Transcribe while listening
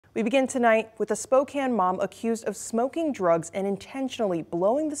We begin tonight with a Spokane mom accused of smoking drugs and intentionally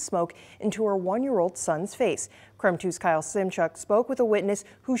blowing the smoke into her 1-year-old son's face. KREM 2's Kyle Simchuk spoke with a witness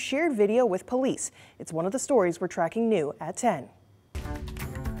who shared video with police. It's one of the stories we're tracking new at 10.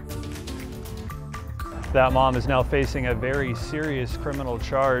 That mom is now facing a very serious criminal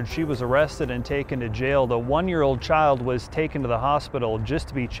charge. She was arrested and taken to jail. The 1-year-old child was taken to the hospital just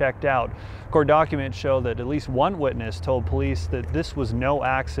to be checked out. Court documents show that at least one witness told police that this was no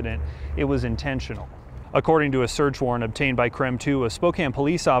accident, it was intentional. According to a search warrant obtained by KREM 2, a Spokane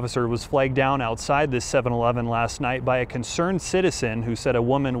police officer was flagged down outside this 7-Eleven last night by a concerned citizen who said a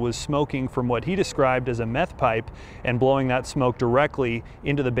woman was smoking from what he described as a meth pipe and blowing that smoke directly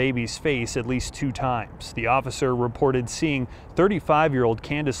into the baby's face at least 2 times. The officer reported seeing 35-year-old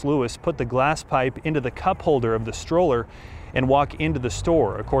Candace Lewis put the glass pipe into the cup holder of the stroller and walk into the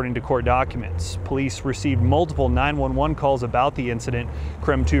store, according to court documents. Police received multiple 911 calls about the incident.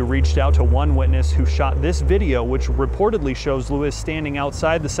 KREM 2 reached out to one witness who shot this video, which reportedly shows Lewis standing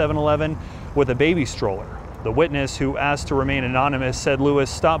outside the 7-Eleven with a baby stroller. The witness, who asked to remain anonymous, said Lewis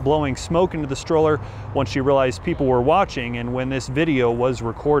stopped blowing smoke into the stroller once she realized people were watching and when this video was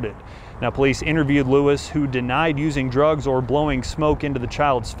recorded. Now, police interviewed Lewis, who denied using drugs or blowing smoke into the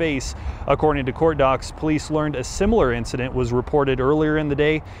child's face. According to court docs, police learned a similar incident was reported earlier in the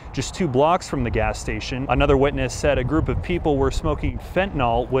day, just 2 blocks from the gas station. Another witness said a group of people were smoking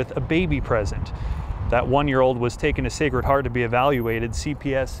fentanyl with a baby present. That 1-year-old was taken to Sacred Heart to be evaluated.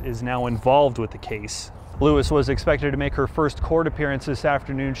 CPS is now involved with the case. Lewis was expected to make her first court appearance this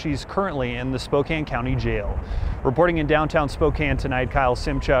afternoon. She's currently in the Spokane County Jail. Reporting in downtown Spokane tonight, Kyle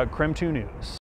Simchuk, KREM 2 News.